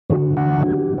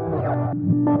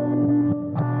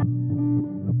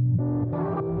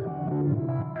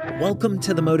Welcome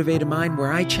to The Motivated Mind,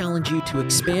 where I challenge you to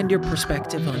expand your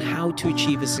perspective on how to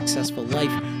achieve a successful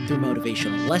life through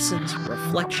motivational lessons,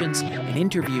 reflections, and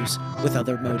interviews with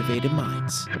other motivated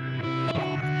minds.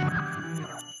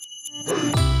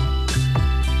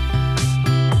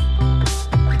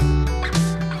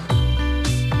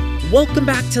 Welcome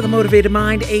back to The Motivated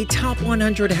Mind, a top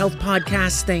 100 health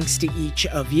podcast thanks to each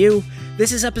of you.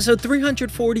 This is episode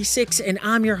 346, and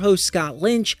I'm your host, Scott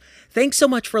Lynch. Thanks so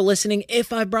much for listening.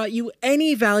 If I brought you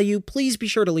any value, please be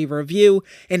sure to leave a review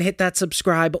and hit that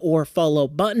subscribe or follow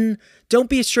button. Don't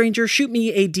be a stranger. Shoot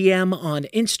me a DM on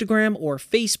Instagram or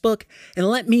Facebook and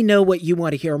let me know what you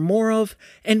want to hear more of.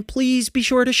 And please be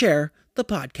sure to share the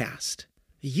podcast.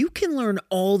 You can learn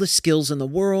all the skills in the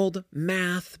world,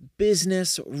 math,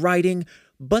 business, writing,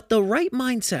 but the right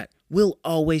mindset will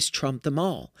always trump them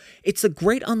all. It's a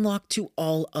great unlock to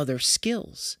all other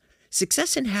skills.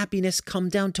 Success and happiness come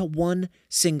down to one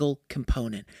single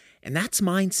component, and that's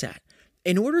mindset.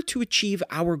 In order to achieve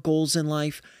our goals in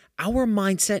life, our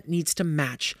mindset needs to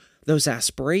match those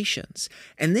aspirations.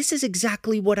 And this is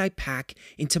exactly what I pack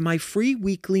into my free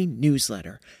weekly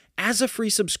newsletter. As a free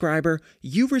subscriber,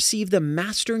 you receive the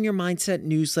Mastering Your Mindset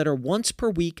newsletter once per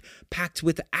week, packed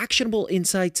with actionable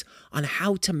insights on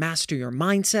how to master your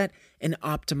mindset and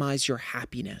optimize your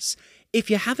happiness.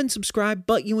 If you haven't subscribed,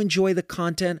 but you enjoy the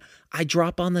content I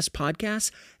drop on this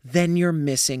podcast, then you're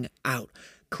missing out.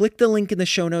 Click the link in the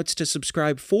show notes to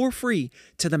subscribe for free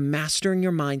to the Mastering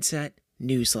Your Mindset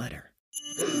newsletter.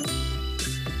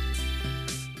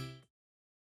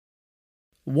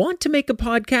 Want to make a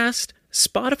podcast?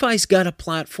 Spotify's got a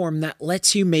platform that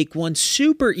lets you make one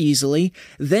super easily,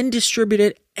 then distribute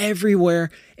it everywhere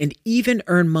and even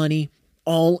earn money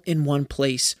all in one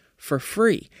place for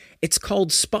free. It's called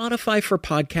Spotify for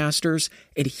Podcasters,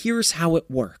 and here's how it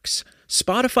works.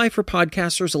 Spotify for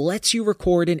Podcasters lets you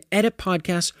record and edit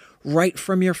podcasts right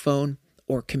from your phone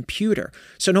or computer.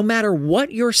 So no matter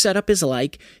what your setup is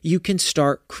like, you can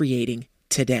start creating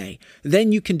today.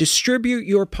 Then you can distribute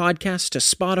your podcast to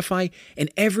Spotify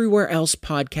and everywhere else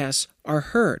podcasts are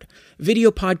heard.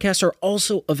 Video podcasts are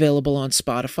also available on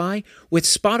Spotify. With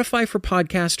Spotify for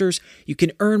Podcasters, you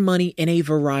can earn money in a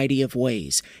variety of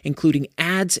ways, including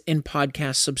ads and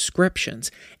podcast subscriptions.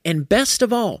 And best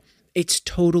of all, it's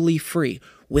totally free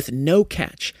with no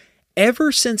catch.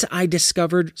 Ever since I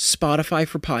discovered Spotify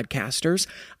for Podcasters,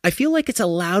 I feel like it's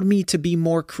allowed me to be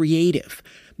more creative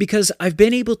because I've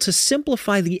been able to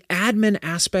simplify the admin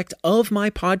aspect of my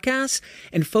podcast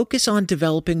and focus on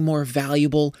developing more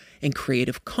valuable and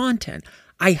creative content.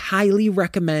 I highly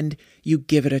recommend you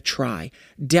give it a try.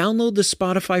 Download the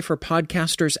Spotify for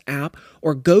Podcasters app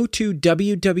or go to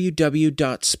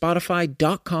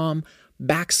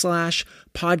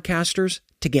www.spotify.com/podcasters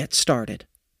to get started.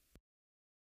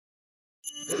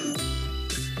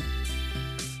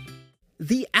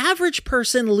 The average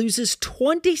person loses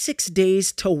 26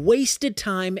 days to wasted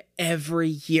time every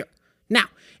year. Now,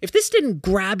 if this didn't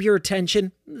grab your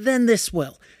attention, then this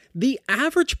will. The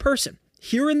average person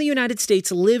here in the United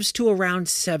States lives to around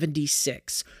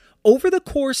 76. Over the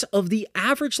course of the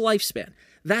average lifespan,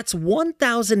 that's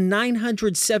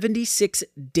 1,976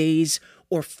 days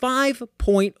or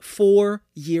 5.4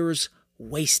 years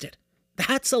wasted.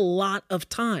 That's a lot of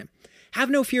time. Have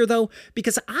no fear, though,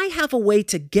 because I have a way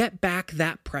to get back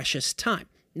that precious time.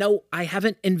 No, I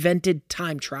haven't invented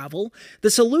time travel.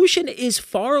 The solution is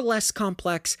far less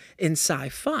complex in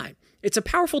sci-fi. It's a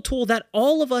powerful tool that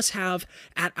all of us have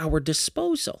at our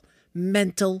disposal: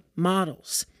 mental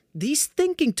models. These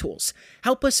thinking tools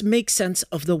help us make sense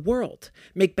of the world,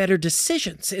 make better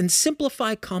decisions, and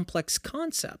simplify complex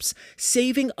concepts,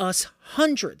 saving us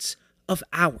hundreds of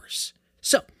hours.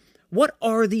 So, what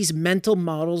are these mental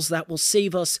models that will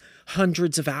save us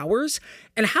hundreds of hours?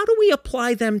 And how do we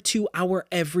apply them to our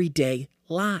everyday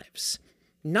lives?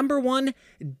 Number one,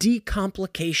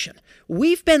 decomplication.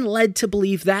 We've been led to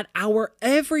believe that our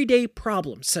everyday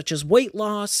problems, such as weight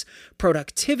loss,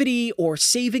 productivity, or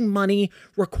saving money,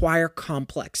 require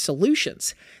complex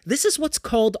solutions. This is what's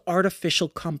called artificial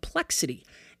complexity.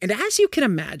 And as you can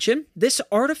imagine, this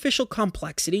artificial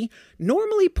complexity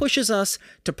normally pushes us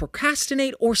to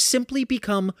procrastinate or simply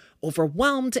become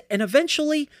overwhelmed, and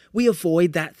eventually we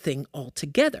avoid that thing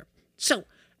altogether. So,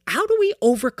 how do we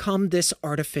overcome this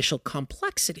artificial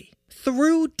complexity?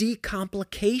 Through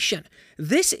decomplication.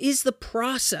 This is the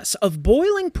process of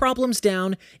boiling problems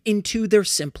down into their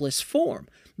simplest form.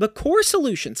 The core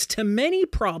solutions to many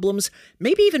problems,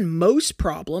 maybe even most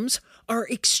problems, are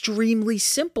extremely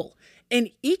simple. And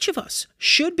each of us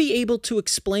should be able to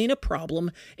explain a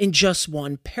problem in just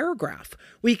one paragraph.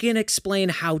 We can explain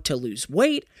how to lose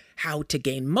weight, how to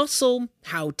gain muscle,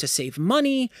 how to save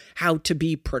money, how to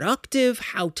be productive,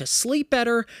 how to sleep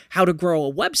better, how to grow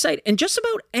a website, and just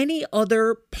about any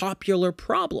other popular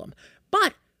problem.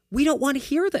 But we don't want to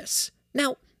hear this.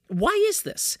 Now, why is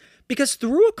this? Because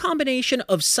through a combination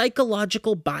of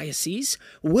psychological biases,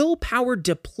 willpower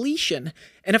depletion,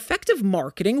 and effective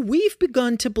marketing, we've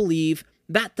begun to believe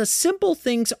that the simple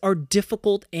things are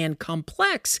difficult and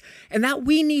complex, and that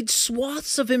we need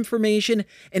swaths of information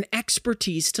and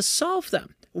expertise to solve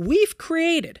them. We've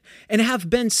created and have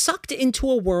been sucked into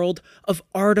a world of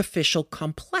artificial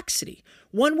complexity,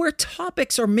 one where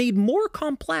topics are made more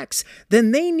complex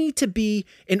than they need to be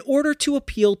in order to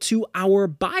appeal to our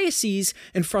biases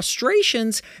and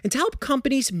frustrations and to help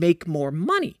companies make more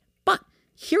money. But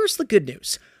here's the good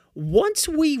news. Once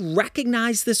we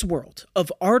recognize this world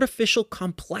of artificial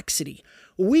complexity,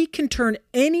 we can turn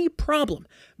any problem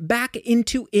back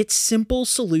into its simple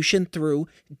solution through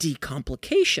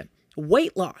decomplication.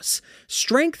 Weight loss,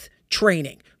 strength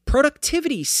training,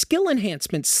 productivity, skill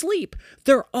enhancement, sleep,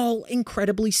 they're all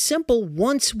incredibly simple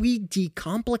once we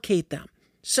decomplicate them.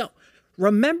 So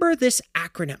remember this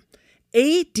acronym,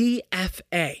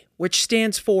 ADFA, which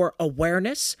stands for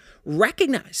awareness,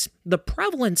 recognize the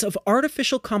prevalence of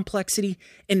artificial complexity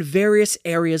in various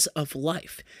areas of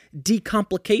life.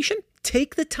 Decomplication,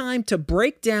 take the time to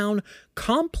break down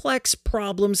complex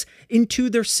problems into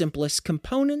their simplest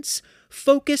components.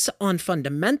 Focus on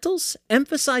fundamentals,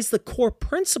 emphasize the core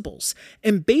principles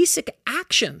and basic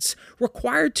actions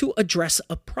required to address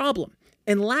a problem.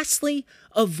 And lastly,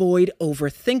 avoid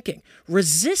overthinking.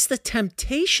 Resist the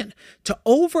temptation to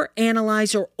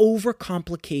overanalyze or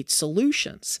overcomplicate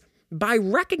solutions. By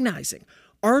recognizing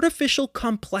artificial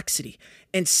complexity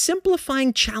and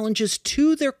simplifying challenges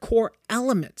to their core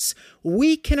elements,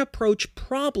 we can approach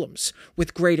problems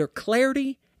with greater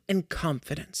clarity and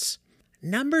confidence.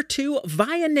 Number 2,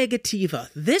 via negativa.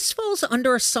 This falls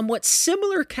under a somewhat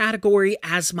similar category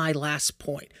as my last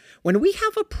point. When we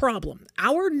have a problem,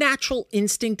 our natural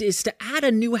instinct is to add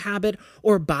a new habit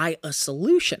or buy a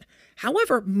solution.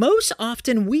 However, most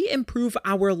often we improve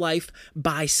our life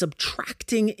by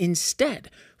subtracting instead.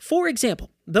 For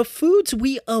example, the foods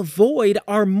we avoid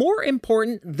are more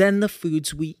important than the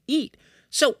foods we eat.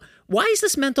 So, why is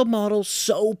this mental model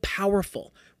so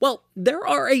powerful? Well, there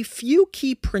are a few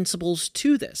key principles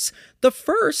to this. The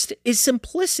first is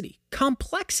simplicity.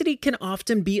 Complexity can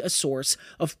often be a source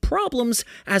of problems,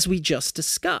 as we just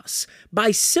discussed.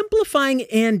 By simplifying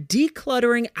and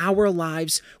decluttering our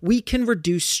lives, we can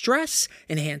reduce stress,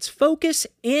 enhance focus,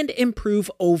 and improve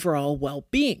overall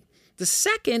well-being. The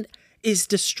second is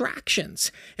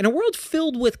distractions. In a world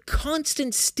filled with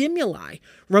constant stimuli,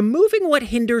 removing what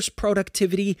hinders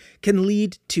productivity can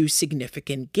lead to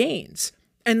significant gains.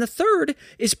 And the third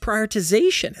is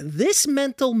prioritization. This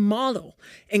mental model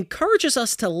encourages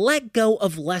us to let go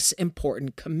of less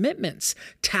important commitments,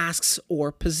 tasks,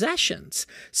 or possessions.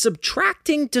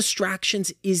 Subtracting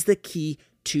distractions is the key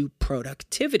to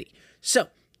productivity. So,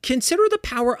 consider the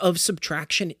power of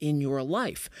subtraction in your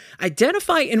life.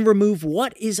 Identify and remove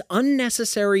what is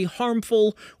unnecessary,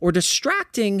 harmful, or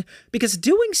distracting, because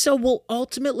doing so will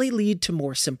ultimately lead to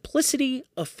more simplicity,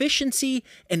 efficiency,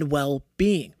 and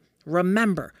well-being.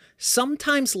 Remember,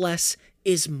 sometimes less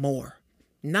is more.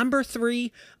 Number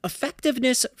 3,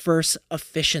 effectiveness versus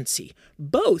efficiency.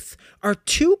 Both are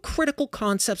two critical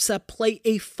concepts that play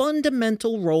a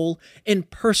fundamental role in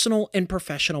personal and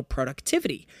professional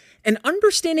productivity. And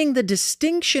understanding the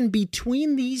distinction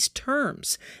between these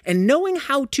terms and knowing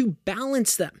how to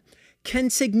balance them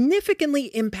can significantly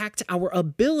impact our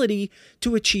ability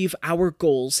to achieve our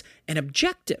goals and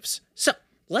objectives. So,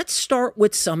 let's start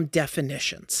with some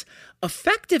definitions.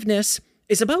 Effectiveness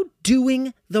is about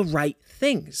doing the right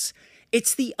things.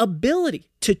 It's the ability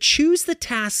to choose the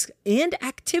tasks and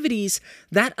activities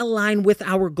that align with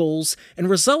our goals and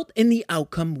result in the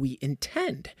outcome we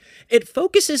intend. It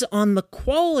focuses on the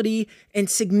quality and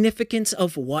significance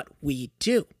of what we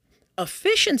do.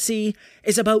 Efficiency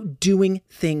is about doing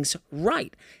things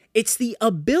right. It's the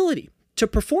ability to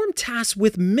perform tasks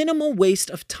with minimal waste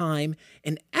of time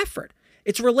and effort.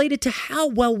 It's related to how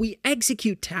well we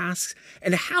execute tasks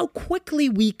and how quickly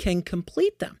we can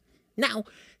complete them. Now,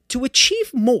 to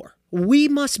achieve more, we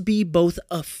must be both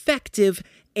effective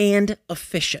and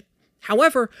efficient.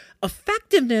 However,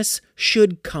 effectiveness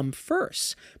should come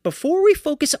first. Before we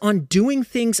focus on doing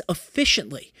things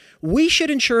efficiently, we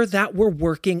should ensure that we're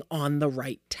working on the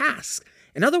right tasks.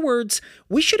 In other words,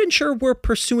 we should ensure we're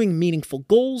pursuing meaningful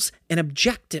goals and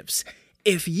objectives.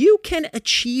 If you can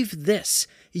achieve this,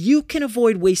 you can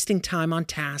avoid wasting time on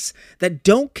tasks that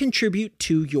don't contribute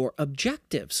to your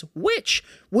objectives, which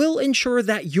will ensure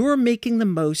that you're making the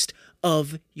most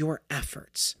of your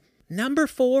efforts. Number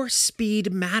 4,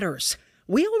 speed matters.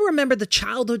 We all remember the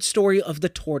childhood story of the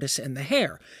tortoise and the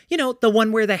hare. You know, the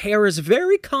one where the hare is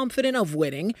very confident of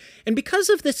winning, and because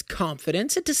of this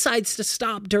confidence, it decides to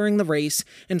stop during the race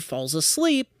and falls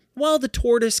asleep, while the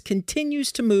tortoise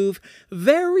continues to move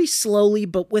very slowly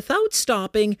but without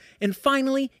stopping, and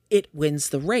finally, it wins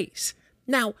the race.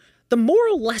 Now, the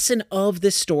moral lesson of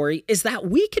this story is that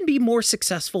we can be more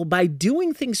successful by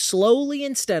doing things slowly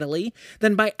and steadily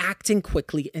than by acting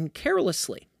quickly and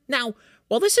carelessly. Now,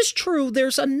 while this is true,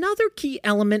 there's another key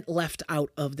element left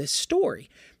out of this story,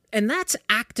 and that's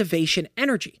activation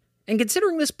energy. And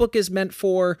considering this book is meant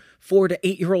for 4 to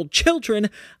 8-year-old children,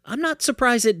 I'm not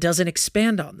surprised it doesn't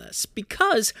expand on this,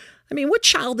 because, what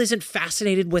child isn't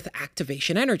fascinated with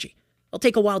activation energy? I'll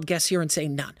take a wild guess here and say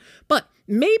none. But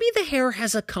maybe the hare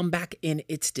has a comeback in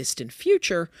its distant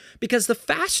future, because the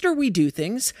faster we do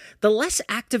things, the less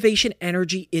activation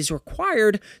energy is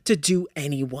required to do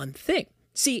any one thing.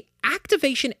 See,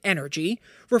 activation energy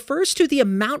refers to the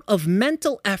amount of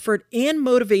mental effort and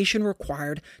motivation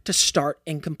required to start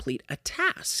and complete a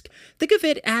task. Think of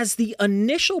it as the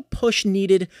initial push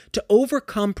needed to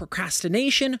overcome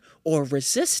procrastination or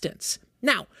resistance.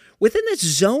 Now, within this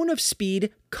zone of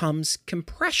speed comes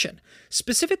compression,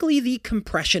 specifically the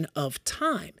compression of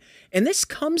time. And this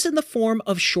comes in the form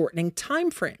of shortening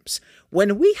time frames.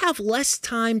 When we have less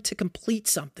time to complete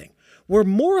something, we're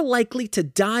more likely to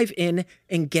dive in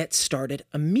and get started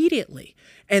immediately.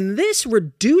 And this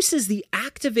reduces the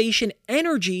activation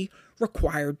energy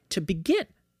required to begin.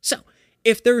 So,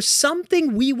 if there's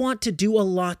something we want to do a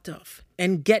lot of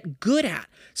and get good at,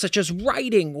 such as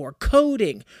writing or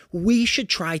coding, we should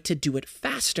try to do it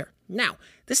faster. Now,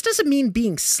 this doesn't mean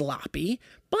being sloppy,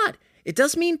 but it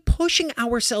does mean pushing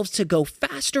ourselves to go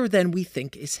faster than we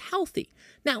think is healthy.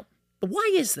 Now,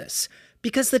 why is this?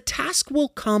 Because the task will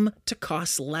come to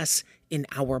cost less in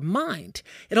our mind.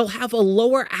 It'll have a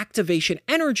lower activation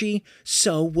energy,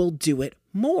 so we'll do it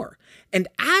more. And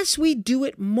as we do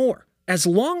it more, as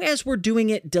long as we're doing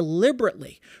it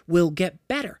deliberately, we'll get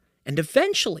better. And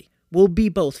eventually, we'll be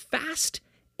both fast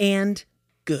and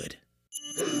good.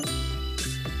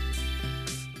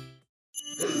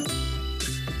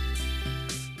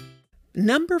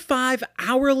 Number 5,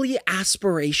 hourly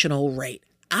aspirational rate.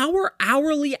 Our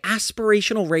hourly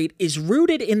aspirational rate is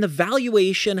rooted in the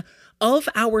valuation of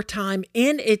our time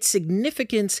and its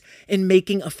significance in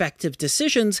making effective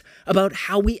decisions about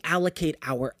how we allocate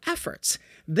our efforts.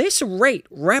 This rate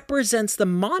represents the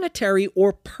monetary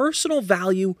or personal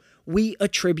value we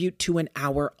attribute to an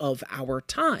hour of our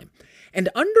time. And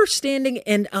understanding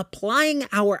and applying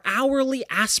our hourly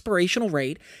aspirational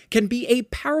rate can be a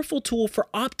powerful tool for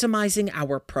optimizing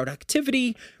our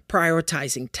productivity,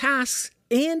 prioritizing tasks,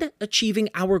 and achieving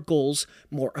our goals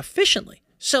more efficiently.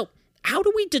 So, how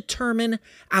do we determine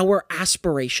our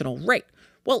aspirational rate?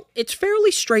 Well, it's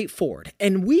fairly straightforward,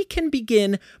 and we can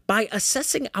begin by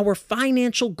assessing our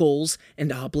financial goals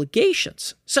and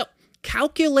obligations. So,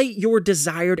 calculate your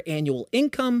desired annual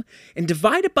income and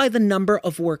divide it by the number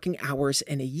of working hours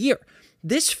in a year.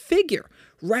 This figure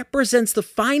represents the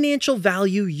financial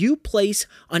value you place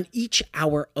on each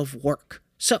hour of work.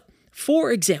 So,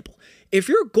 for example, if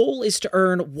your goal is to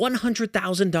earn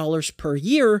 $100,000 per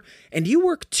year and you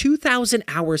work 2,000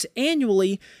 hours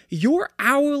annually, your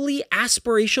hourly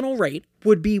aspirational rate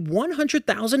would be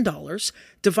 $100,000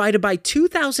 divided by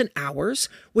 2,000 hours,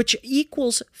 which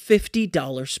equals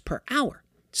 $50 per hour.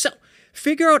 So,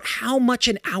 figure out how much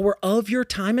an hour of your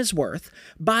time is worth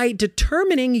by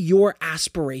determining your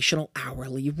aspirational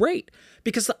hourly rate,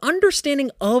 because the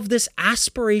understanding of this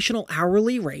aspirational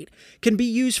hourly rate can be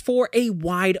used for a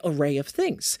wide array of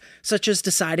things, such as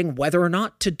deciding whether or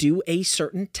not to do a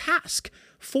certain task.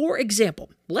 For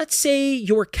example, let's say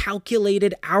your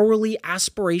calculated hourly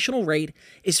aspirational rate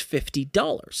is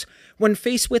 $50. When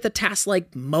faced with a task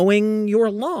like mowing your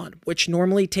lawn, which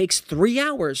normally takes 3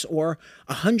 hours or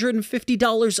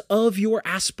 $150 of your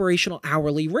aspirational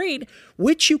hourly rate,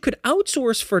 which you could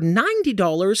outsource for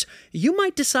 $90, you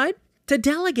might decide to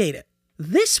delegate it.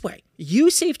 This way,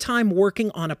 you save time working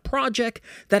on a project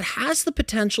that has the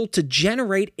potential to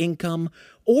generate income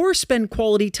or spend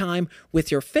quality time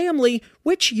with your family,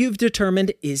 which you've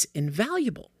determined is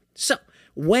invaluable. So,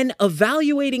 when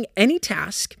evaluating any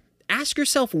task, ask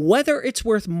yourself whether it's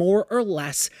worth more or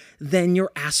less than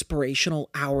your aspirational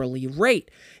hourly rate.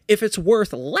 If it's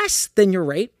worth less than your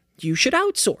rate, you should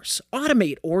outsource,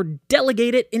 automate, or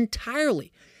delegate it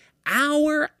entirely.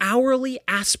 Our hourly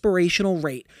aspirational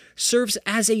rate serves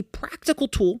as a practical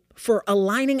tool for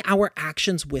aligning our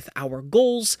actions with our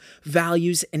goals,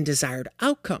 values, and desired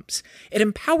outcomes. It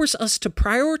empowers us to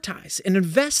prioritize and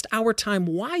invest our time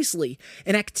wisely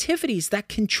in activities that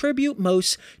contribute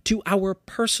most to our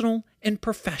personal and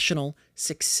professional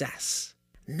success.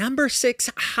 Number 6,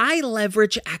 high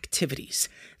leverage activities.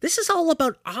 This is all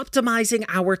about optimizing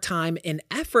our time and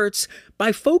efforts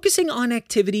by focusing on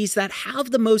activities that have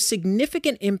the most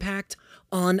significant impact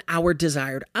on our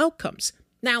desired outcomes.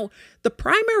 Now, the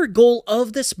primary goal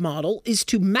of this model is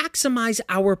to maximize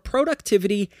our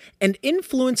productivity and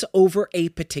influence over a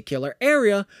particular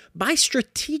area by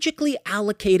strategically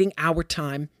allocating our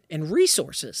time and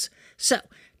resources. So,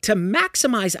 to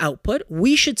maximize output,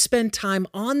 we should spend time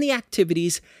on the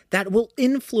activities that will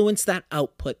influence that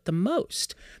output the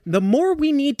most. The more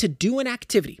we need to do an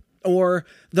activity, or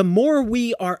the more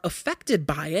we are affected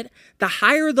by it, the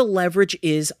higher the leverage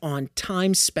is on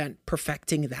time spent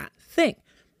perfecting that thing.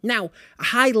 Now,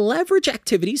 high leverage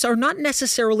activities are not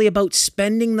necessarily about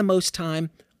spending the most time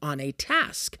on a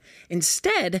task.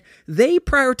 Instead, they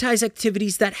prioritize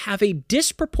activities that have a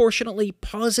disproportionately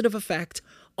positive effect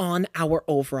on our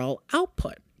overall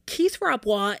output. Keith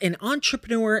Rabois, an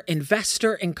entrepreneur,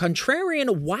 investor, and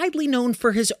contrarian widely known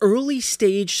for his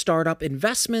early-stage startup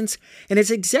investments and his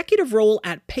executive role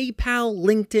at PayPal,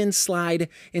 LinkedIn, Slide,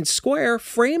 and Square,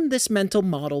 framed this mental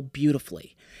model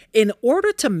beautifully. In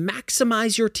order to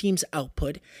maximize your team's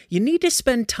output, you need to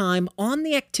spend time on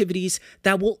the activities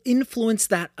that will influence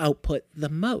that output the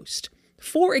most.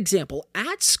 For example,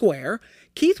 at Square,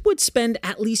 Keith would spend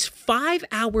at least 5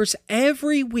 hours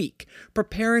every week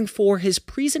preparing for his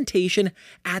presentation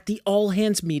at the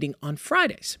all-hands meeting on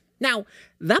Fridays. Now,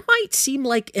 that might seem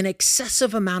like an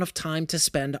excessive amount of time to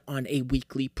spend on a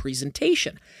weekly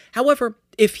presentation. However,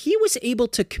 if he was able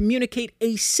to communicate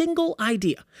a single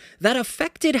idea that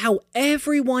affected how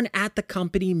everyone at the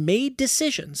company made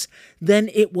decisions, then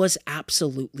it was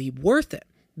absolutely worth it.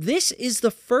 This is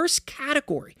the first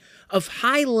category of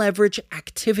high leverage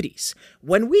activities.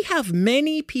 When we have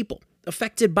many people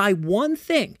affected by one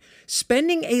thing,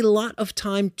 spending a lot of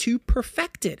time to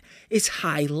perfect it is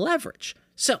high leverage.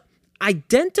 So,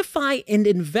 identify and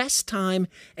invest time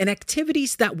in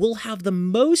activities that will have the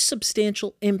most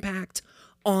substantial impact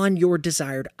on your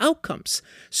desired outcomes.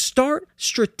 Start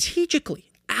strategically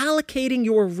allocating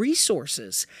your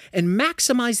resources and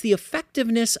maximize the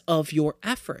effectiveness of your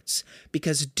efforts,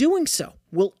 because doing so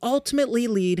will ultimately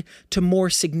lead to more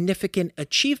significant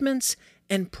achievements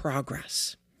and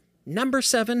progress. Number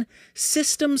 7,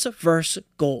 systems versus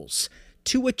goals.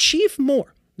 To achieve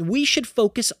more, we should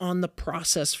focus on the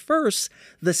process first,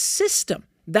 the system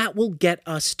that will get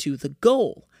us to the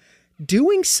goal.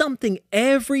 Doing something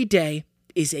every day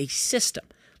is a system,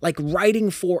 like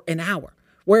writing for an hour,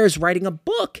 whereas writing a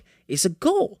book is a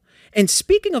goal. And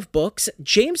speaking of books,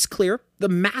 James Clear, the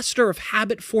master of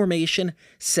habit formation,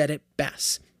 said it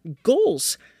best.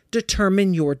 Goals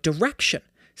determine your direction.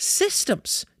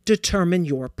 Systems determine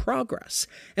your progress.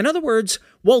 In other words,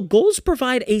 while goals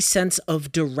provide a sense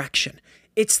of direction,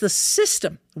 it's the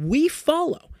system we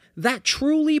follow that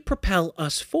truly propel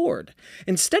us forward.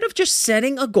 Instead of just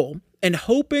setting a goal and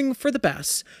hoping for the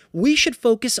best, we should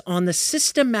focus on the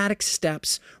systematic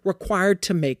steps required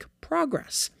to make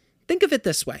progress. Think of it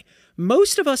this way.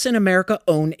 Most of us in America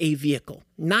own a vehicle.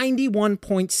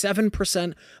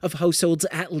 91.7% of households,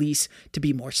 at least, to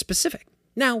be more specific.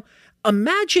 Now,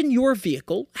 imagine your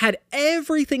vehicle had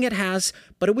everything it has,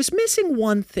 but it was missing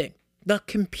one thing: the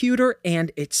computer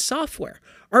and its software.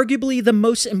 Arguably the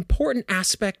most important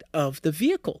aspect of the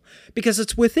vehicle, because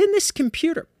it's within this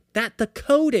computer that the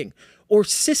coding or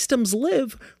systems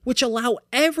live, which allow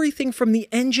everything from the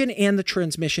engine and the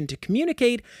transmission to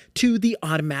communicate to the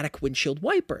automatic windshield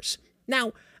wipers.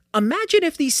 Now, imagine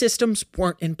if these systems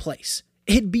weren't in place.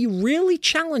 It'd be really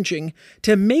challenging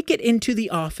to make it into the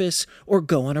office or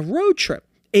go on a road trip,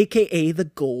 aka the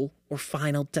goal or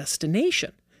final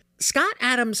destination. Scott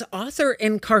Adams, author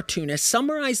and cartoonist,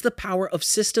 summarized the power of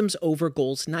systems over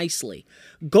goals nicely.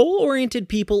 Goal-oriented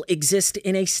people exist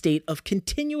in a state of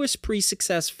continuous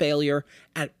pre-success failure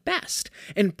at best,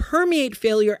 and permeate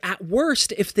failure at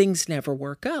worst if things never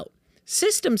work out.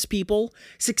 Systems people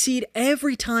succeed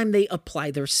every time they apply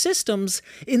their systems,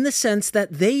 in the sense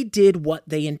that they did what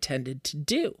they intended to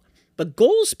do. But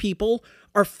goals people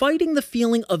are fighting the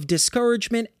feeling of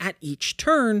discouragement at each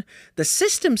turn. The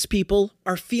systems people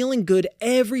are feeling good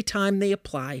every time they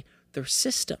apply their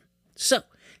system. So,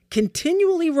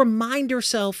 continually remind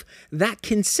yourself that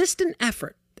consistent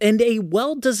effort and a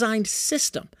well-designed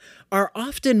system are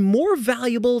often more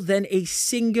valuable than a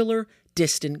singular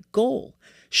distant goal.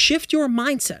 Shift your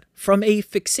mindset from a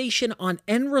fixation on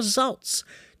end results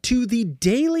to the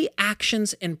daily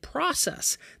actions and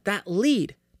process that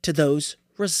lead to those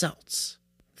results.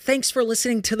 Thanks for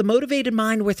listening to The Motivated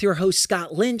Mind with your host,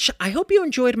 Scott Lynch. I hope you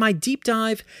enjoyed my deep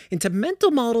dive into mental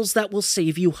models that will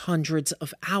save you hundreds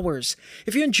of hours.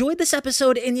 If you enjoyed this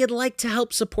episode and you'd like to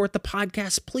help support the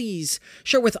podcast, please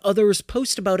share with others,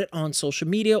 post about it on social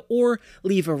media, or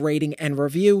leave a rating and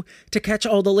review. To catch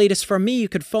all the latest from me, you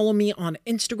could follow me on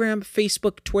Instagram,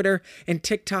 Facebook, Twitter, and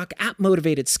TikTok at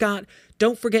Motivated Scott.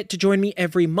 Don't forget to join me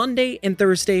every Monday and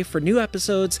Thursday for new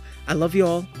episodes. I love you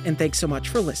all, and thanks so much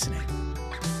for listening.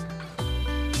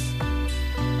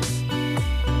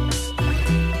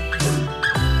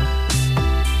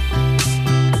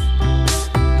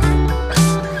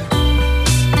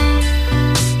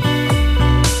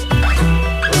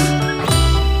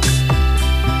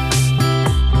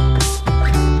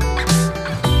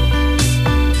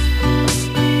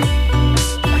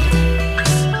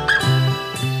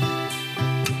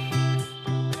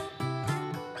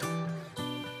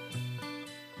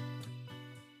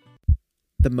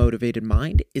 The Motivated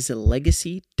Mind is a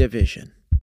legacy division.